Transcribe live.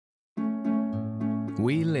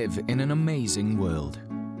We live in an amazing world,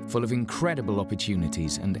 full of incredible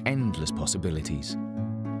opportunities and endless possibilities.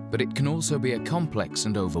 But it can also be a complex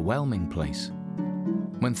and overwhelming place.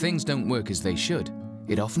 When things don't work as they should,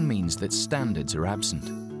 it often means that standards are absent.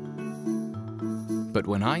 But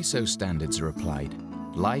when ISO standards are applied,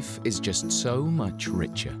 life is just so much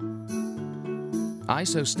richer.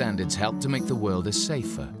 ISO standards help to make the world a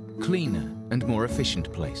safer, cleaner, and more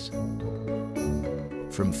efficient place.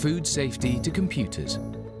 From food safety to computers,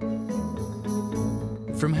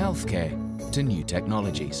 from healthcare to new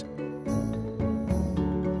technologies.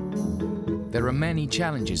 There are many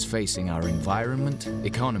challenges facing our environment,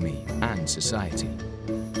 economy, and society.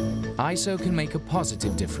 ISO can make a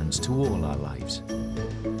positive difference to all our lives,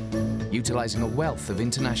 utilizing a wealth of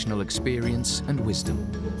international experience and wisdom.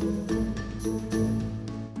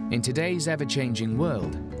 In today's ever-changing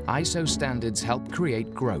world, ISO standards help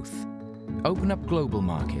create growth, open up global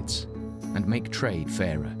markets, and make trade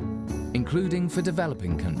fairer, including for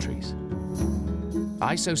developing countries.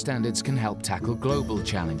 ISO standards can help tackle global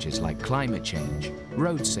challenges like climate change,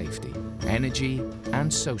 road safety, energy,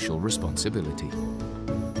 and social responsibility.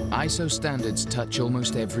 ISO standards touch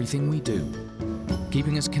almost everything we do,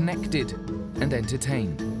 keeping us connected and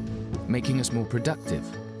entertained, making us more productive,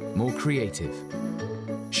 more creative,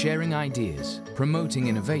 sharing ideas, promoting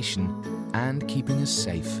innovation, and keeping us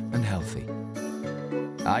safe and healthy.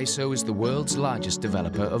 ISO is the world's largest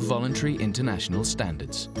developer of voluntary international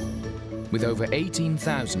standards, with over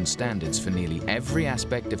 18,000 standards for nearly every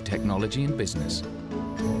aspect of technology and business.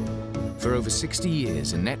 For over 60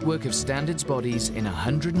 years, a network of standards bodies in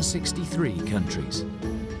 163 countries,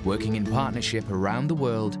 working in partnership around the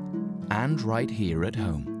world and right here at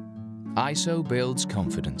home. ISO builds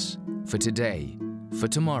confidence for today, for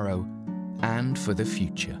tomorrow, and for the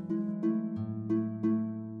future.